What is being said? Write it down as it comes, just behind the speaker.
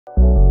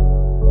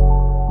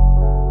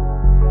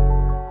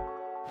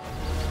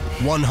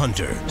One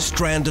hunter,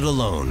 stranded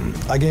alone.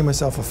 I gave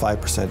myself a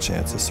 5%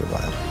 chance of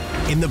survival.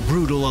 In the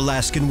brutal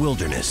Alaskan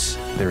wilderness.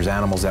 There's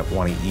animals that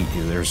want to eat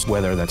you. There's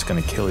weather that's going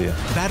to kill you.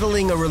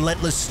 Battling a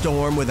relentless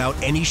storm without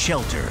any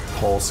shelter. The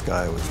whole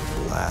sky was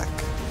black.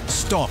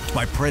 Stalked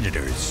by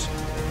predators.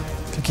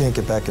 If you can't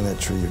get back in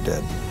that tree, you're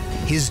dead.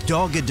 His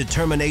dogged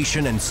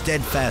determination and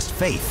steadfast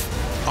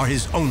faith are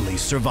his only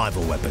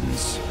survival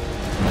weapons.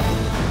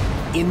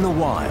 In the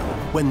wild,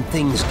 when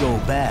things go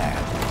bad,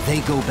 they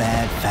go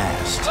bad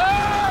fast.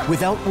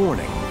 Without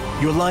warning,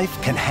 your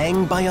life can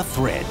hang by a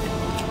thread.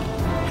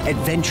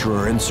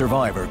 Adventurer and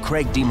survivor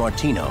Craig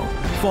DeMartino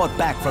fought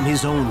back from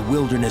his own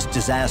wilderness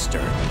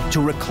disaster to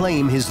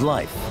reclaim his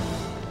life.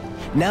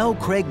 Now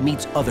Craig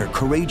meets other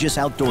courageous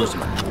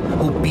outdoorsmen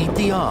who beat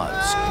the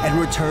odds and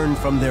return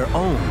from their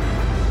own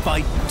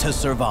fight to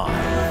survive.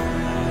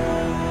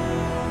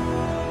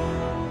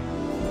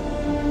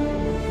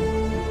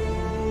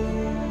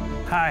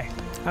 Hi,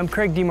 I'm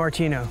Craig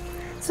DeMartino.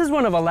 This is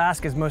one of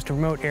Alaska's most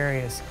remote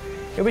areas.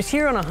 It was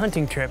here on a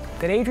hunting trip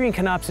that Adrian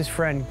Knopps'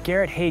 friend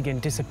Garrett Hagen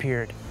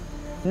disappeared.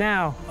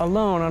 Now,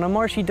 alone on a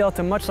marshy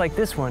delta much like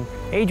this one,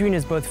 Adrian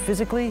is both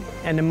physically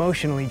and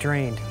emotionally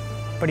drained.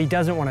 But he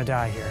doesn't want to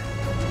die here.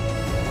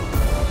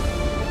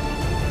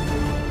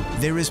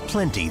 There is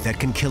plenty that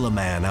can kill a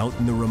man out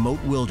in the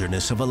remote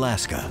wilderness of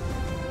Alaska.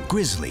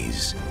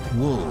 Grizzlies,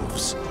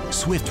 wolves,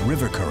 swift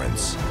river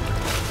currents,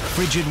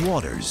 frigid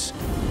waters,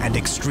 and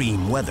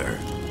extreme weather.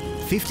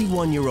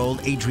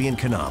 51-year-old Adrian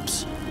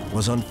Knopps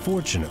was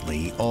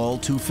unfortunately all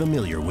too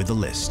familiar with the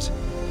list.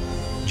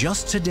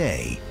 Just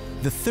today,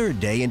 the third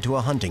day into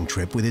a hunting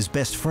trip with his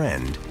best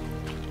friend,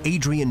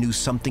 Adrian knew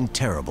something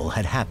terrible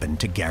had happened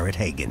to Garrett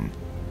Hagen.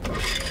 That's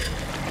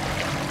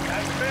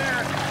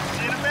fair.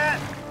 See you in a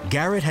bit.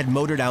 Garrett had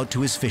motored out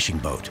to his fishing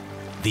boat,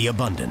 the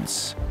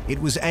Abundance.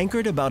 It was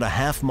anchored about a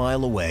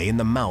half-mile away in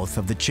the mouth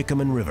of the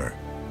Chickaman River.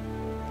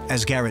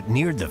 As Garrett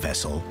neared the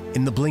vessel,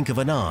 in the blink of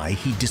an eye,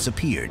 he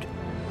disappeared.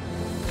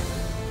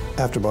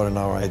 After about an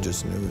hour, I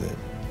just knew that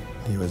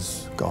he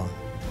was gone.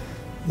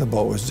 The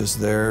boat was just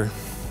there,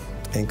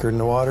 anchored in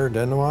the water,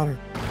 dead in the water.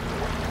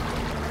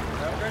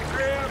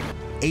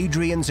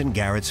 Adrian's and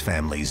Garrett's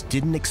families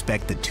didn't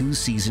expect the two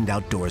seasoned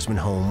outdoorsmen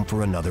home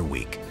for another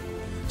week,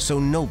 so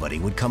nobody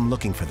would come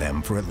looking for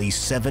them for at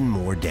least 7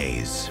 more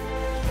days.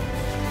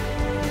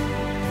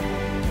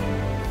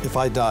 If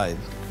I died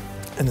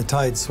and the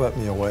tide swept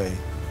me away,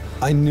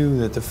 I knew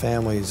that the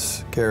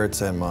families,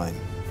 Garrett's and mine,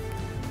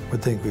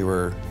 would think we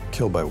were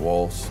killed by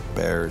wolves,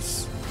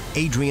 bears.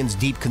 Adrian's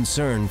deep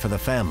concern for the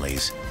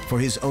families, for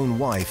his own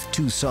wife,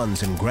 2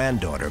 sons and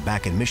granddaughter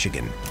back in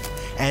Michigan,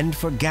 and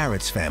for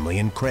Garrett's family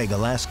in Craig,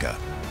 Alaska,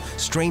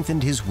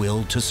 strengthened his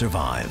will to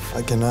survive.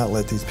 I cannot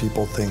let these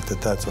people think that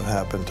that's what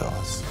happened to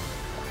us.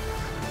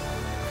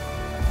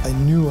 I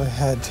knew I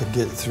had to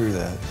get through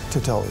that to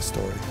tell the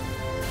story.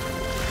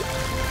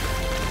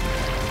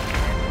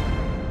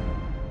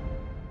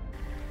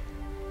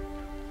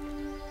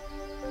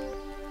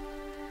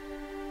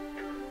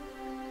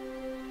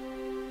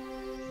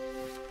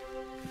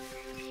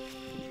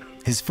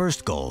 His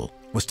first goal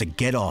was to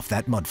get off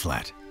that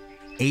mudflat.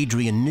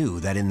 Adrian knew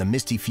that in the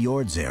Misty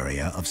Fjords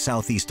area of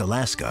southeast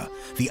Alaska,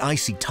 the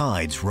icy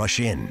tides rush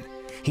in.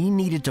 He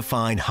needed to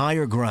find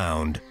higher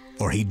ground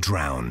or he'd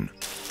drown.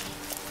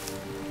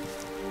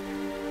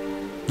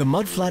 The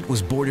mudflat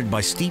was bordered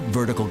by steep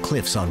vertical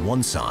cliffs on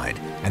one side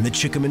and the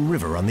Chickaman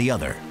River on the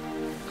other.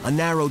 A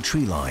narrow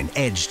tree line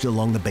edged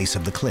along the base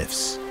of the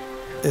cliffs.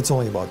 It's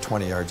only about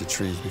 20 yards of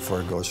trees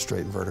before it goes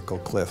straight vertical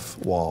cliff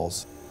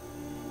walls.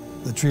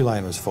 The tree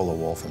line was full of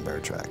wolf and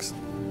bear tracks.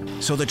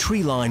 So the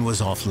tree line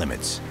was off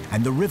limits,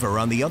 and the river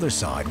on the other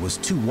side was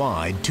too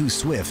wide, too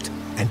swift,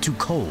 and too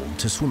cold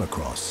to swim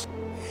across.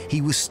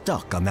 He was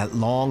stuck on that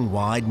long,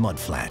 wide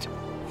mudflat.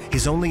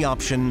 His only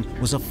option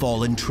was a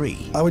fallen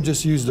tree. I would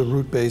just use the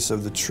root base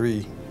of the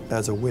tree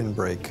as a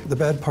windbreak. The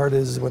bad part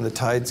is when the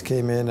tides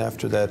came in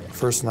after that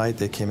first night,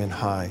 they came in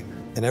high.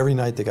 And every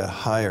night they got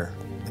higher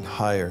and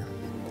higher.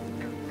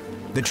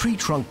 The tree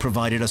trunk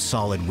provided a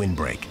solid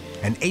windbreak,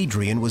 and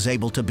Adrian was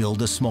able to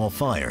build a small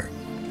fire.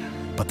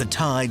 But the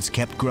tides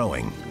kept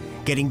growing,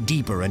 getting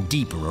deeper and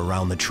deeper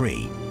around the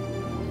tree.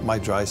 My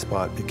dry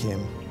spot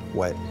became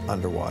wet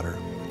underwater.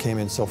 It came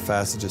in so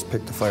fast, it just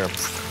picked the fire, it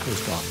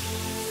was gone.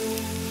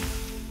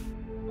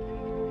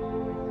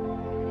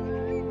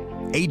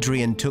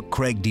 Adrian took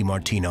Craig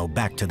DeMartino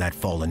back to that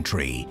fallen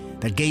tree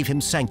that gave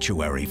him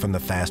sanctuary from the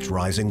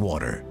fast-rising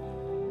water.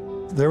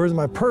 There was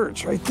my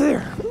perch right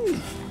there.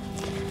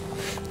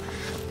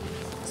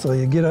 So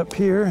you get up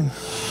here, and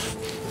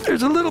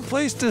there's a little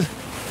place to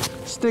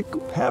stick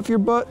half your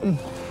butt and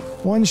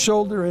one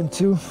shoulder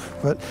into.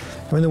 But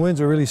when the winds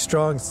are really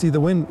strong, see the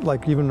wind,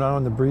 like even now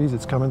in the breeze,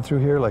 it's coming through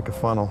here like a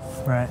funnel.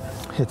 Right.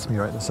 Hits me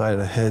right in the side of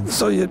the head.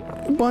 So you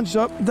bunch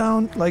up,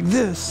 down like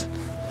this,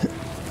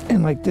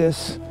 and like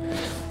this,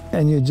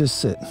 and you just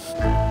sit.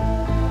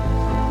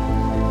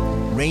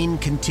 Rain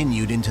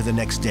continued into the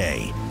next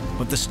day,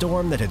 but the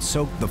storm that had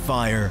soaked the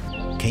fire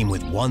came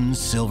with one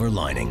silver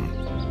lining.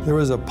 There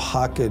was a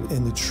pocket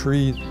in the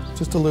tree,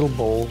 just a little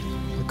bowl,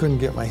 a couldn't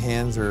get my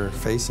hands or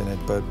face in it,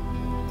 but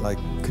I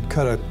could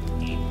cut a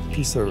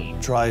piece of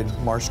dried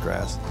marsh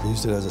grass. I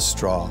used it as a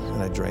straw,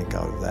 and I drank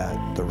out of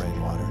that, the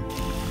rainwater.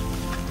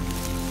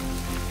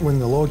 When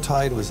the low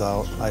tide was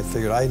out, I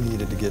figured I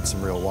needed to get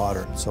some real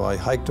water, so I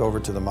hiked over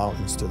to the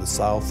mountains to the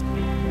south.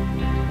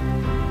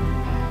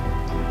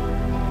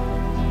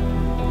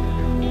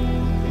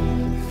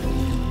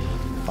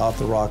 Off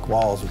the rock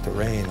walls with the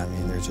rain, I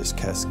mean, there's just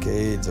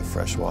cascades of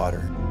fresh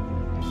water.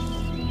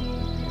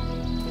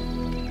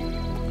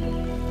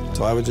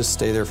 So I would just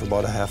stay there for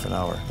about a half an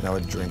hour, and I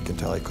would drink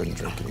until I couldn't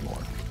drink anymore.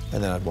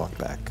 And then I'd walk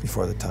back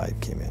before the tide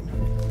came in.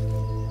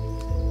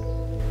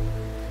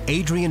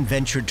 Adrian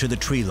ventured to the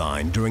tree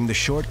line during the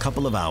short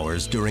couple of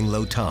hours during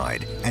low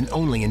tide, and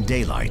only in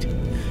daylight.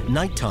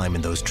 Nighttime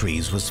in those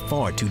trees was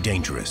far too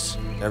dangerous.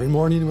 Every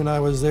morning when I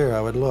was there, I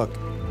would look.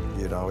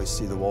 You'd always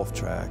see the wolf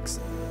tracks.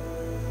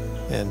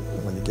 And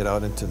when you get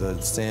out into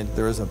the sand,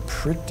 there is a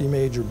pretty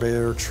major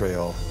bear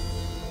trail.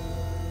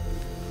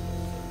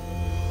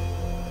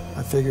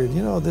 I figured,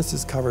 you know, this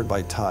is covered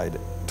by tide.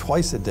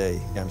 Twice a day,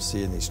 I'm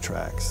seeing these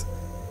tracks.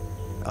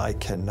 I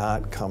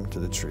cannot come to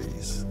the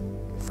trees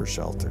for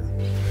shelter.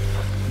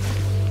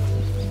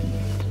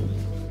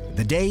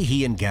 The day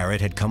he and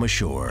Garrett had come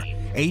ashore,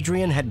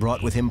 Adrian had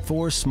brought with him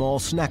 4 small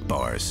snack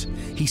bars.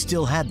 He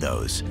still had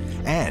those,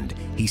 and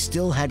he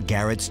still had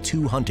Garrett's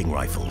 2 hunting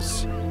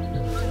rifles.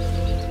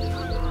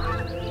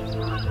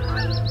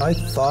 I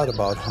thought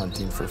about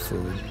hunting for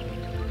food,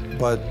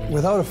 but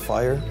without a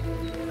fire,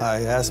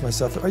 I asked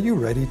myself, are you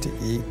ready to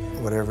eat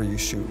whatever you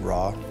shoot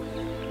raw?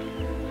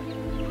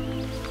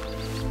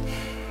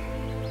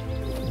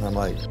 And I'm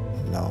like,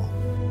 no.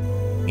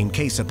 In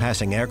case a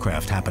passing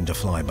aircraft happened to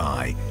fly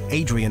by,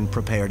 Adrian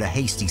prepared a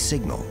hasty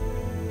signal.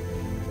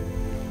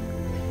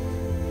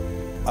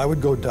 I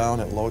would go down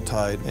at low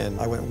tide, and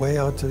I went way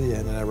out to the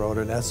end, and I wrote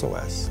an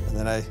SOS. And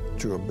then I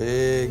drew a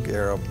big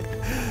arrow,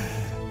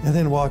 and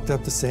then walked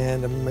up the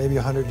sand, maybe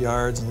 100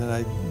 yards, and then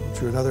I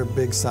drew another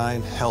big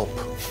sign, help,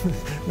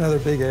 another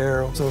big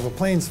arrow. So if a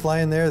plane's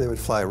flying there, they would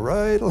fly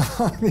right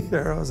along the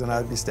arrows, and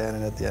I'd be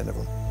standing at the end of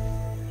them.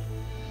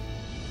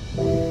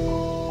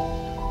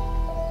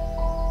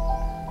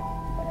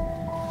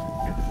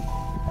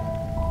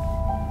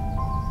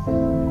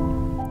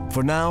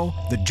 For now,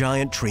 the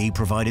giant tree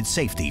provided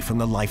safety from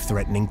the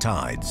life-threatening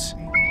tides.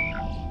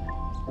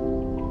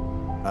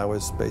 I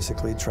was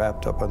basically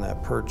trapped up on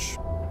that perch.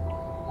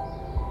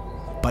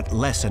 But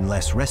less and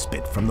less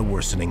respite from the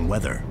worsening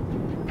weather.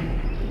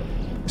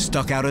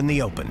 Stuck out in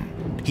the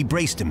open, he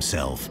braced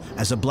himself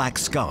as a black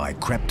sky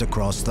crept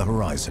across the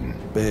horizon.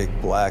 Big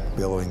black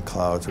billowing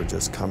clouds were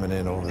just coming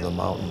in over the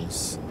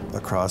mountains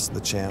across the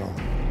channel.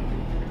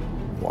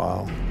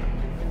 Wow,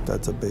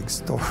 that's a big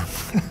storm.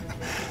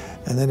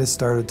 And then it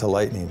started to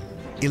lightning.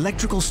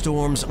 Electrical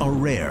storms are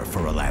rare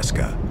for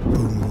Alaska.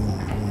 Boom, boom,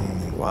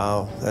 boom.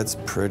 Wow, that's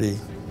pretty.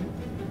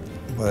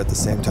 But at the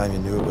same time, you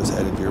knew it was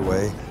headed your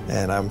way.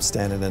 And I'm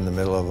standing in the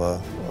middle of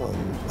a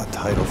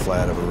tidal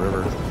flat of a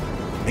river.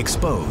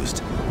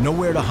 Exposed,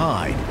 nowhere to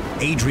hide,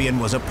 Adrian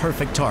was a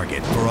perfect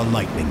target for a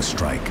lightning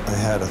strike. I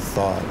had a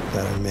thought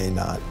that I may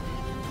not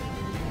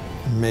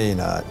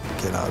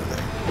get out of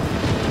there.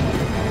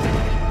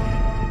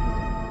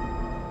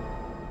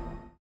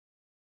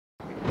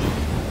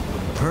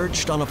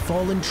 Perched on a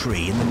fallen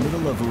tree in the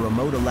middle of a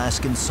remote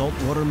Alaskan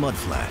saltwater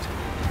mudflat,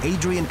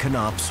 Adrian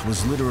Knopps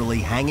was literally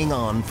hanging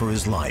on for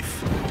his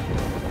life.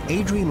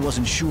 Adrian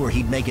wasn't sure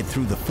he'd make it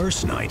through the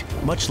first night,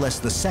 much less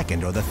the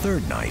second or the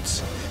third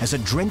nights, as a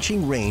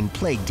drenching rain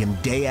plagued him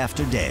day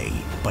after day,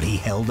 but he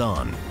held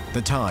on.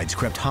 The tides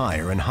crept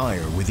higher and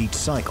higher with each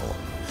cycle.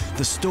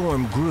 The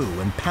storm grew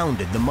and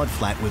pounded the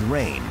mudflat with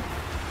rain,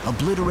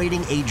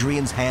 obliterating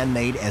Adrian's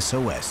handmade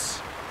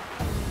SOS.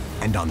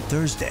 And on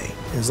Thursday,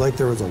 it was like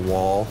there was a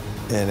wall,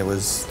 and it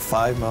was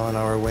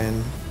 5-mile-an-hour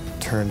wind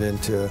turned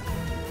into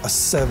a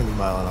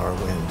 70-mile-an-hour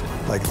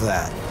wind, like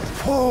that.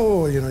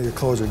 Whoa, you know, your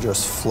clothes are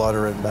just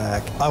fluttering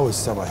back. I was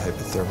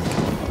semi-hypothermic.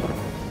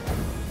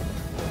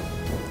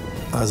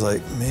 I was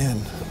like, man,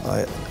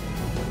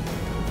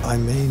 I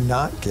may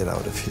not get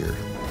out of here.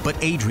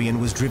 But Adrian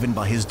was driven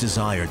by his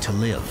desire to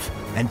live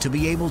and to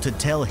be able to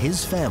tell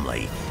his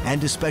family,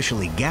 and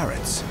especially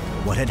Garrett's,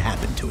 what had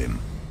happened to him.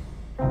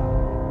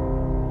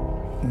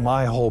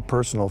 My whole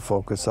personal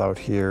focus out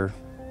here,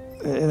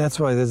 and that's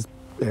why this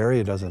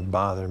area doesn't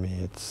bother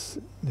me.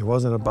 It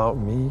wasn't about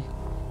me.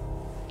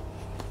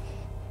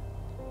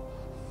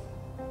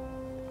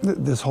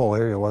 This whole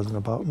area wasn't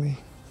about me.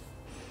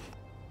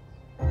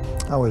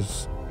 I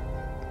was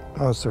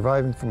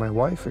surviving for my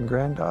wife and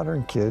granddaughter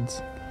and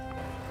kids,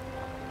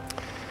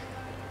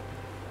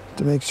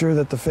 to make sure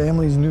that the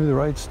families knew the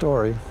right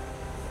story,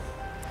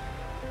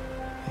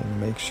 and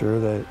make sure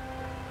that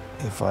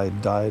if I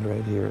died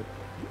right here,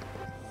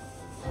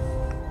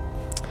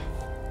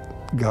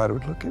 God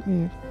would look at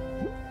me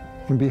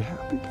and be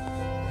happy.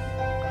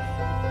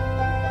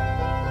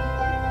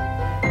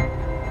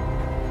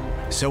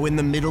 So in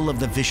the middle of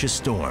the vicious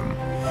storm,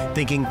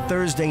 thinking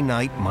Thursday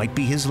night might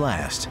be his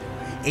last,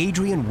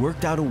 Adrian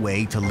worked out a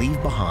way to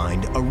leave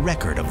behind a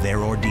record of their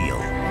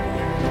ordeal.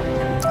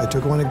 I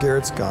took one of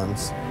Garrett's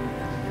guns,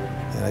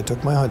 and I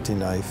took my hunting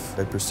knife.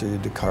 I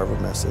proceeded to carve a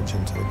message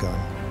into the gun.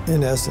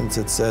 In essence,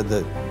 it said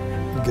that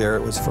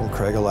Garrett was from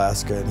Craig,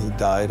 Alaska, and he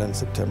died on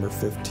September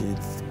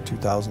 15th,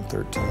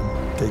 2013,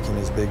 taking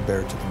his big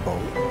bear to the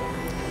boat.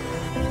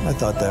 I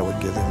thought that would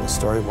give him a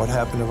story of what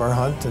happened of our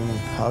hunt and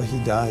how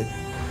he died.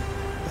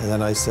 And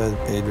then I said,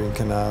 Adrian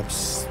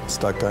Knopps,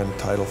 stuck on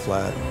tidal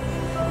flat,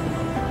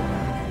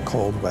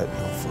 cold, wet,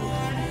 no food.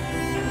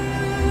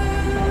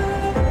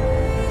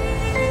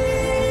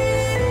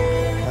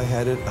 I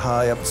had it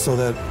high up so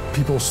that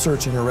people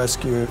searching a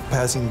rescue,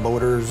 passing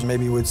boaters,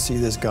 maybe would see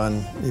this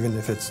gun, even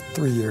if it's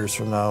 3 years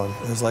from now.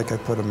 It was like I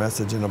put a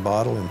message in a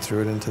bottle and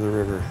threw it into the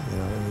river. You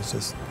know, it was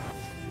just,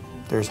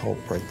 there's hope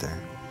right there.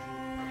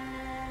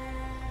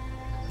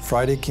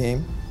 Friday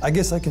came. I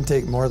guess I can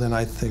take more than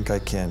I think I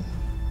can.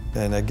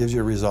 And that gives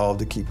you a resolve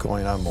to keep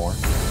going on more.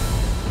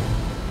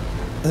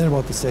 And then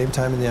about the same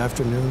time in the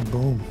afternoon,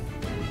 boom,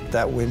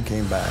 that wind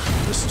came back.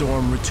 The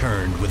storm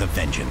returned with a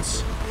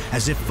vengeance,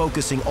 as if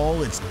focusing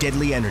all its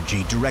deadly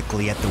energy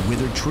directly at the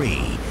withered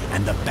tree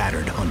and the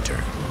battered hunter.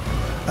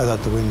 I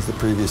thought the winds the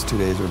previous 2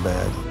 days were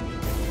bad.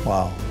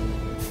 Wow.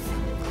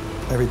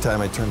 Every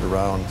time I turned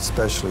around,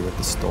 especially with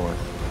the storm,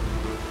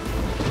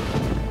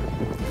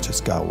 it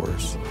just got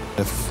worse.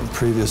 If the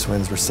previous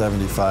winds were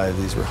 75,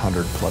 these were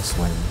 100+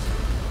 winds.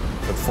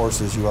 It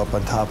forces you up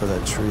on top of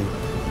that tree.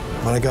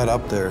 When I got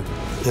up there,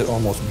 it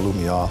almost blew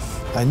me off.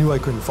 I knew I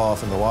couldn't fall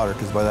off in the water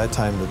because by that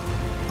time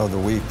of the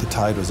week, the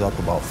tide was up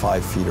about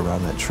 5 feet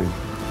around that tree.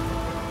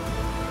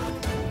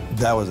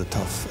 That was a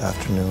tough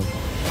afternoon.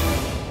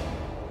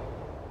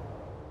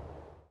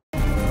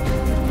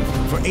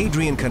 For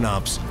Adrian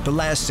Knopps, the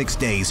last 6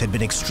 days had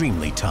been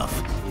extremely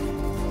tough.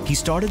 He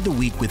started the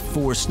week with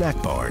 4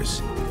 snack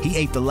bars. He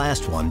ate the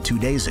last one 2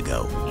 days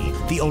ago.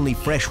 The only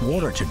fresh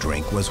water to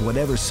drink was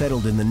whatever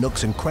settled in the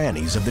nooks and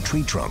crannies of the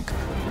tree trunk.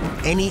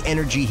 Any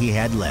energy he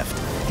had left,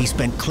 he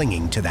spent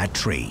clinging to that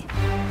tree.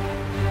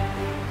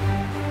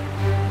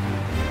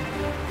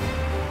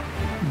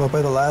 But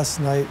by the last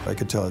night, I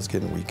could tell I was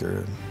getting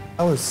weaker.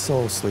 I was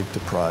so sleep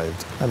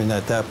deprived. I mean,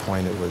 at that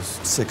point, it was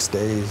 6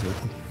 days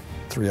with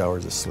 3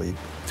 hours of sleep.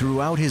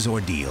 Throughout his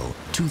ordeal,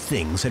 2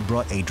 things had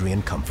brought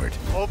Adrian comfort.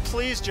 Oh,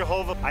 please,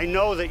 Jehovah, I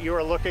know that you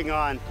are looking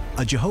on.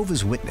 A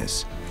Jehovah's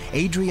Witness,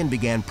 Adrian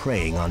began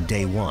praying on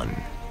day 1.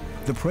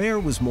 The prayer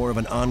was more of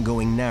an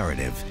ongoing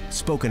narrative,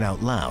 spoken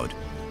out loud,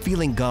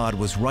 feeling God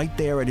was right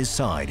there at his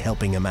side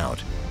helping him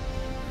out.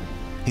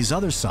 His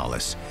other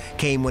solace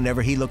came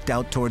whenever he looked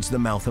out towards the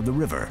mouth of the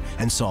river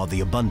and saw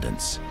the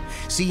abundance.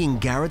 Seeing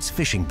Garrett's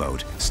fishing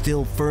boat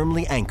still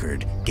firmly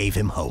anchored gave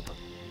him hope.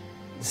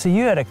 So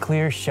you had a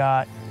clear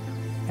shot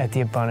at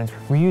the abundance.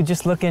 Were you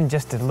just looking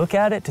just to look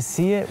at it, to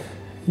see it?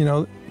 You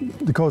know,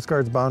 the Coast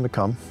Guard's bound to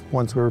come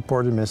once we're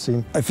reported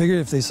missing. I figured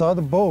if they saw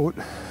the boat,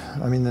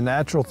 I mean, the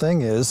natural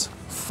thing is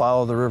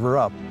follow the river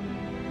up.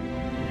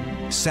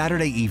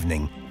 Saturday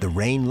evening, the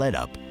rain let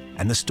up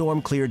and the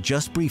storm cleared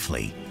just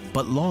briefly,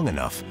 but long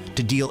enough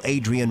to deal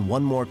Adrian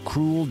one more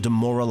cruel,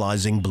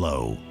 demoralizing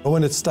blow. But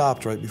when it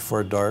stopped right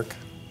before dark,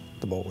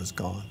 the boat was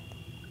gone.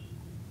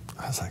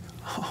 I was like,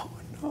 oh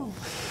no.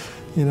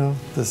 You know,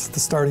 the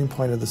starting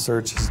point of the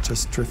search has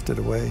just drifted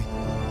away.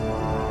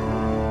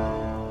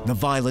 The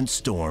violent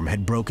storm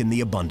had broken the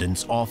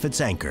abundance off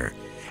its anchor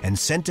and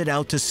sent it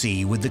out to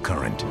sea with the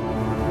current.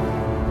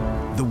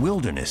 The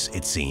wilderness,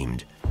 it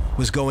seemed,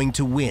 was going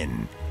to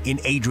win in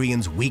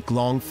Adrian's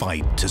week-long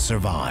fight to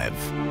survive.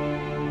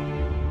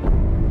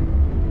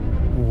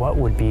 What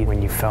would be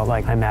when you felt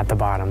like, I'm at the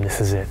bottom, this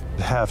is it?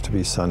 It'd have to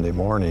be Sunday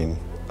morning.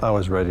 I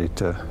was ready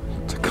to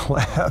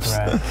collapse.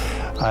 Right.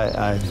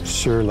 I'm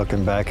sure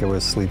looking back, it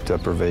was sleep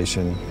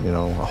deprivation, you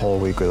know, a whole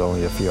week with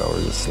only a few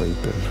hours of sleep.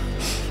 And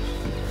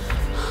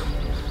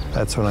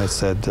that's when I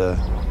said,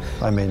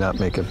 I may not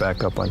make it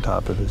back up on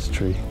top of this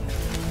tree.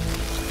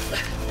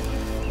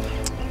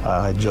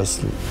 I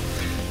just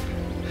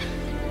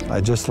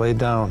laid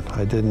down.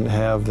 I didn't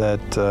have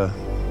that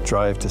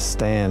drive to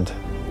stand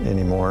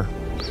anymore.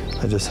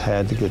 I just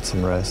had to get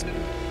some rest.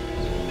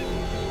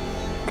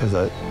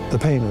 Because the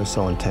pain was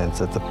so intense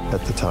at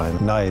the time.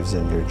 Knives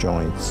in your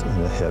joints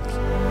and the hips.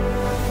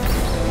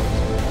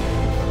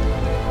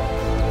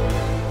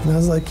 And I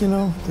was like, you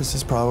know, this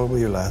is probably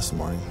your last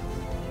morning.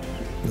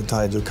 The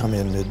tides will come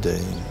in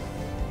midday.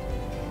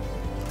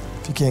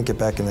 If you can't get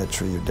back in that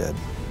tree, you're dead.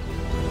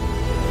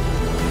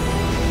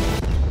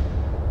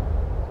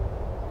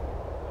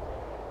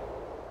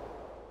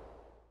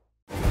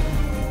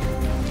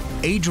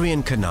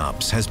 Adrian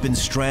Knopps has been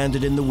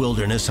stranded in the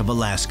wilderness of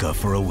Alaska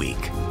for a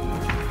week.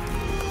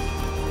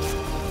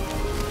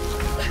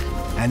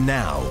 And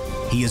now,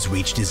 he has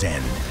reached his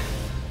end.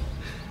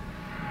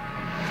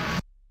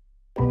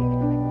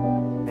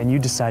 And you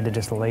decide to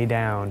just lay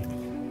down.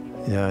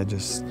 Yeah, I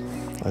just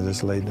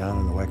laid down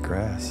in the wet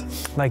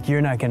grass. Like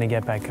you're not gonna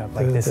get back up,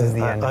 like this is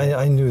the end.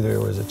 I knew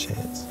there was a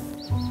chance.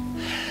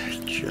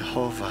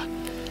 Jehovah,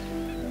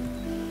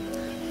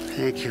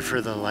 thank you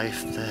for the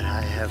life that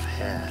I have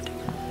had.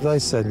 I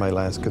said my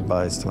last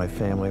goodbyes to my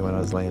family when I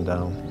was laying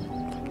down.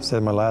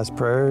 Said my last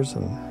prayers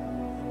and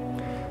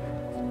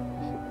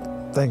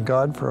thank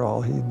God for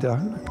all he'd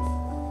done.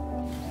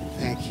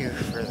 Thank you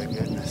for the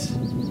goodness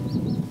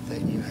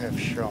that you have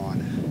shown.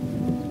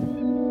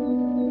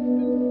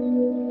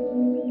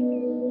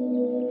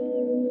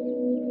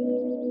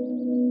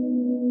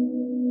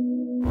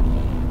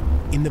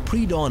 In the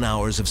pre-dawn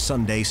hours of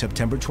Sunday,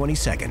 September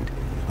 22nd,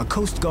 a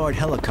Coast Guard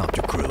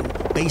helicopter crew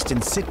based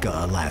in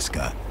Sitka,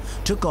 Alaska,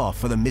 took off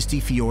for the Misty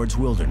Fjords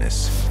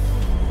wilderness.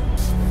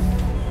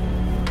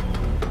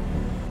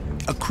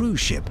 A cruise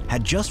ship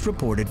had just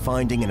reported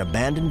finding an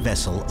abandoned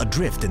vessel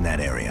adrift in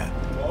that area.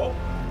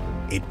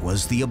 It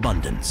was the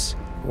Abundance.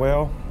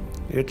 Well,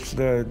 it's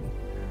the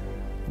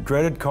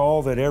dreaded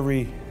call that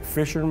every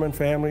fisherman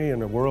family in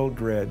the world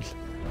dreads.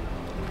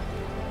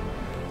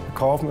 A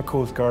call from the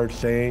Coast Guard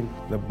saying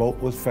the boat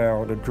was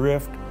found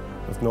adrift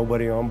with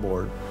nobody on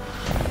board.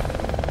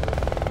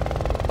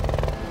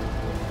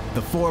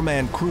 The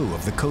four-man crew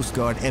of the Coast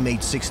Guard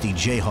MH-60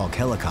 Jayhawk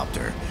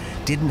helicopter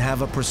didn't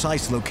have a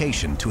precise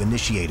location to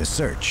initiate a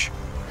search.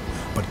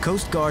 But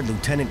Coast Guard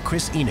Lieutenant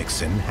Chris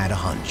Enochson had a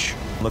hunch.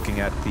 Looking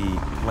at the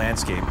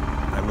landscape,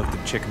 I looked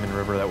at Chickaman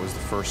River. That was the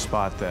first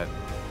spot that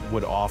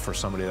would offer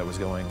somebody that was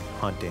going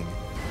hunting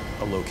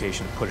a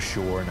location to put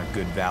ashore in a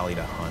good valley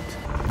to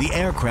hunt. The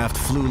aircraft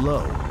flew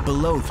low,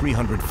 below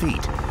 300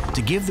 feet,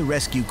 to give the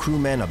rescue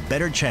crewmen a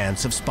better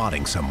chance of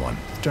spotting someone.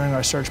 During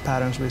our search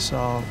patterns, we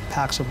saw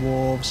packs of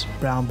wolves,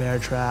 brown bear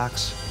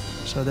tracks.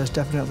 So there's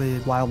definitely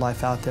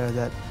wildlife out there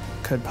that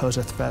could pose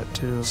a threat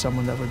to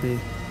someone that would be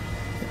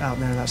out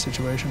there in that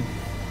situation.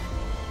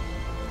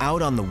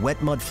 Out on the wet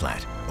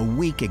mudflat, a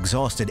weak,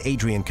 exhausted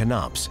Adrian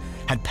Knopps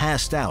had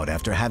passed out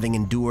after having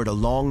endured a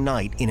long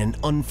night in an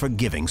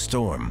unforgiving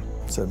storm.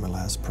 Said my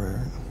last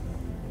prayer.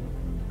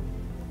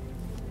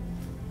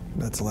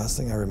 That's the last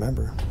thing I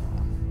remember.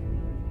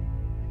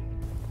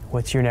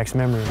 What's your next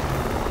memory?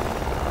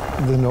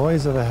 The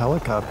noise of a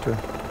helicopter,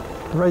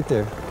 right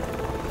there,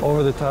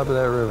 over the top of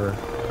that river.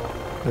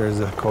 There's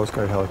a Coast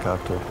Guard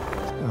helicopter.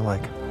 And I'm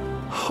like,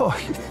 oh,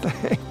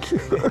 thank you.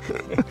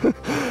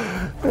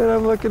 And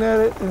I'm looking at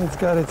it, and it's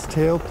got its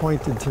tail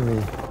pointed to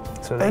me.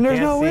 So and there's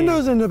no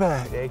windows in the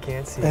back. They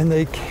can't see. And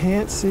they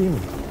can't see me.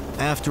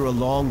 After a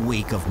long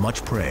week of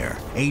much prayer,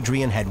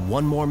 Adrian had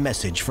one more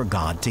message for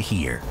God to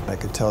hear. I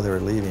could tell they were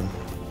leaving.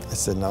 I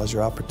said, now's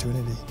your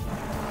opportunity.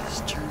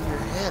 Just turn your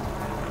head.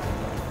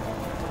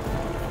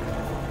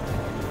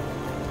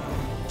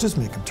 Just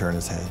make him turn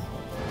his head.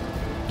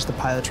 The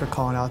pilots were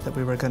calling out that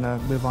we were going to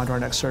move on to our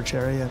next search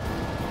area.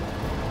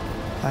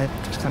 I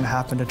just kind of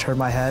happened to turn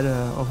my head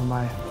over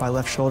my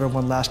left shoulder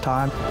one last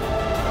time.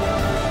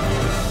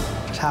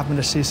 Just happened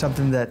to see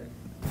something that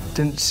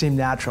didn't seem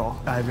natural.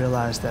 I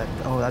realized that,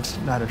 oh, that's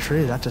not a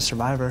tree, that's a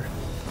survivor.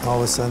 All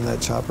of a sudden,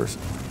 that chopper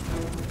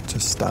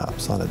just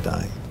stops on a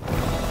dime.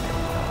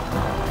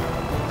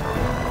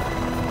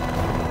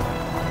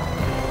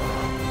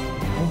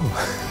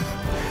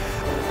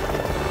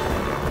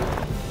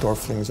 Door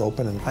flings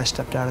open and I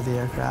stepped out of the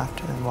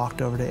aircraft and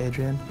walked over to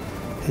Adrian.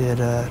 He had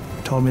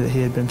told me that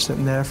he had been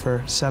sitting there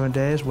for 7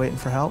 days waiting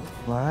for help.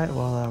 All right,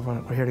 well,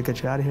 we're here to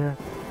get you out of here.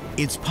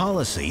 It's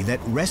policy that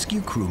rescue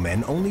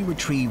crewmen only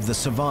retrieve the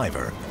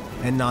survivor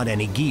and not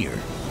any gear.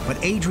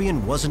 But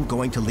Adrian wasn't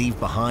going to leave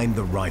behind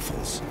the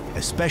rifles,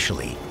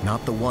 especially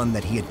not the one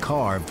that he had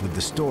carved with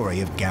the story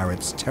of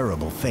Garrett's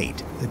terrible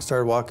fate. they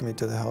started walking me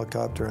to the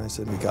helicopter and I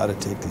said, we got to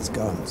take these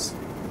guns.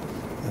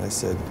 And I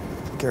said,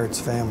 Garrett's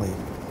family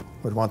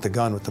would want the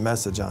gun with the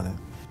message on it.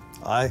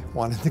 I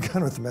wanted the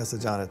gun with the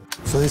message on it.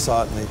 So they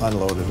saw it and they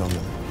unloaded them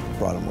and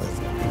brought them with.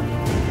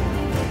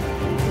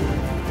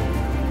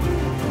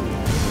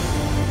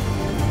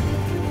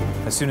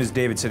 As soon as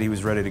David said he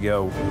was ready to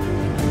go,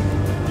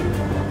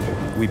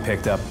 we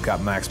picked up,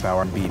 got max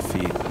power and beat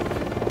feet.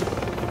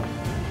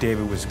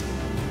 David was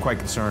quite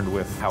concerned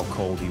with how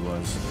cold he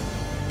was,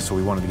 so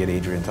we wanted to get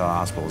Adrian to the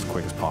hospital as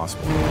quick as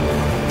possible. The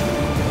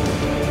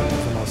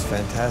most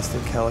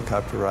fantastic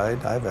helicopter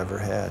ride I've ever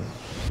had.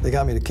 They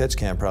got me to catch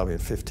camp probably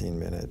at 15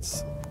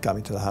 minutes. Got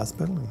me to the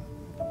hospital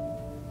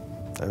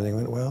and everything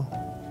went well.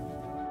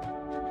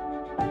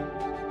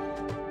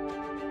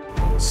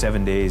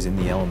 7 days in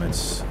the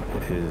elements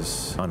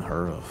is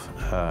unheard of.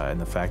 And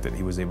the fact that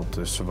he was able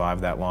to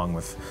survive that long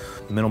with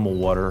minimal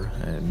water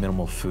and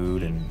minimal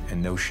food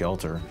and no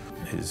shelter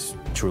is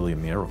truly a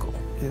miracle.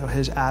 You know,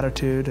 his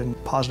attitude and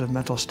positive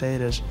mental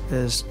state is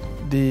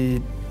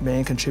the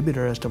main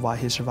contributor as to why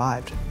he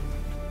survived.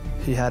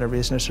 He had a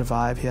reason to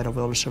survive, he had a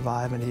will to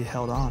survive, and he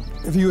held on.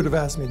 If you would have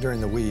asked me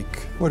during the week,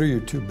 what are your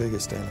two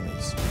biggest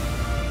enemies?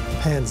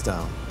 Hands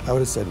down, I would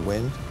have said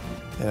wind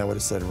and I would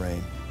have said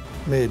rain.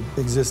 Made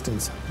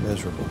existence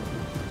miserable.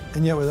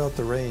 And yet without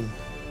the rain,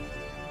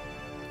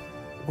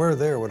 where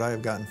there would I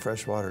have gotten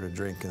fresh water to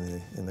drink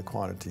in the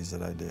quantities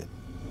that I did?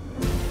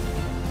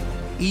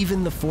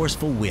 Even the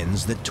forceful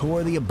winds that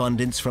tore the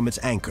Abundance from its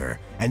anchor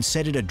and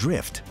set it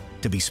adrift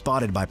to be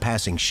spotted by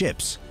passing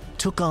ships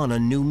took on a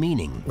new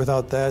meaning.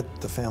 Without that,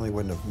 the family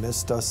wouldn't have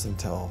missed us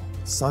until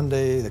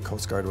Sunday. The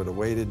Coast Guard would have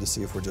waited to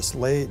see if we're just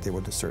late. They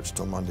would have searched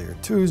till Monday or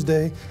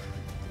Tuesday.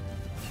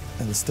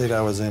 In the state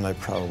I was in, I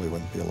probably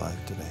wouldn't be alive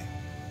today.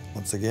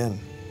 Once again,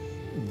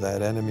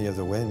 that enemy of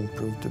the wind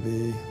proved to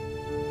be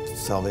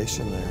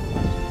salvation there.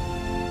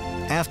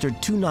 After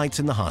 2 nights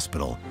in the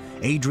hospital,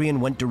 Adrian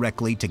went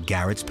directly to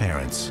Garrett's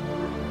parents.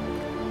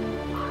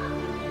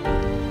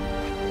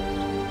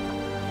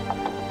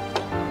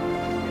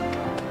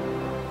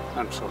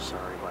 I'm so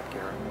sorry about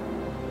Garrett.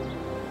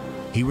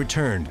 He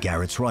returned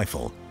Garrett's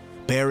rifle,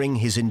 bearing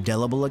his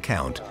indelible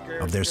account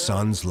of their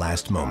son's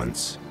last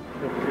moments.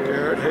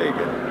 Garrett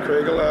Hagen,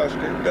 Craig,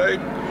 Alaskan, died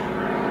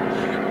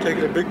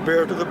taking a big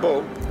bear to the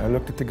boat. I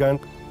looked at the gun.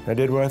 I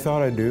did what I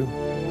thought I'd do.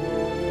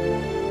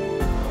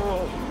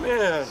 Oh,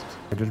 man.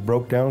 I just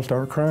broke down and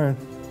started crying.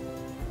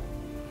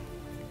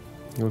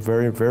 It was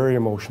very, very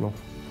emotional.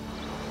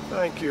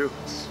 Thank you.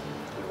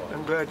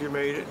 I'm glad you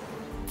made it.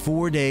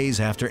 4 days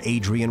after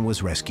Adrian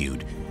was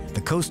rescued,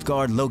 the Coast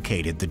Guard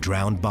located the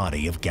drowned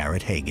body of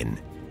Garrett Hagen,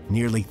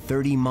 nearly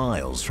 30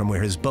 miles from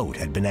where his boat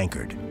had been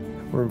anchored.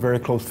 We're a very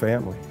close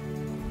family.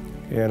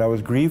 And I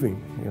was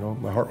grieving, you know,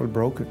 my heart was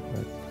broken.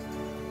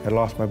 I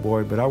lost my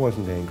boy, but I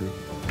wasn't angry.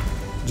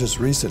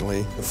 Just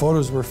recently, the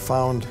photos were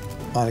found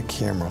on a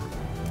camera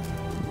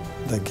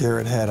that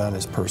Garrett had on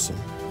his person.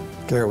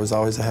 Garrett was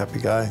always a happy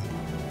guy.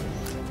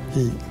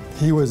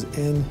 He was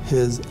in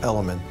his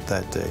element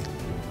that day.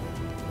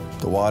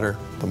 The water,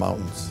 the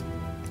mountains.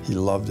 He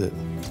loved it.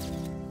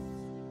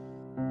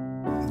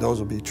 Those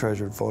will be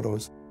treasured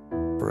photos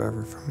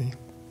forever for me.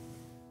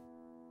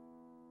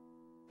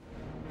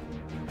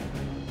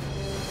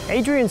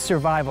 Adrian's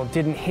survival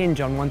didn't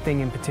hinge on one thing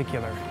in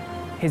particular.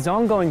 His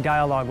ongoing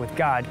dialogue with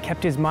God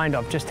kept his mind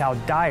off just how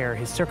dire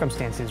his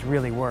circumstances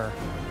really were.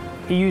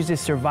 He used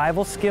his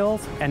survival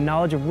skills and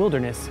knowledge of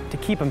wilderness to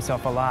keep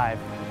himself alive.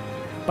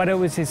 But it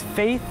was his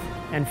faith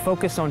and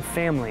focus on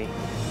family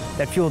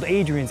that fueled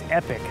Adrian's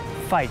epic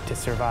fight to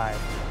survive.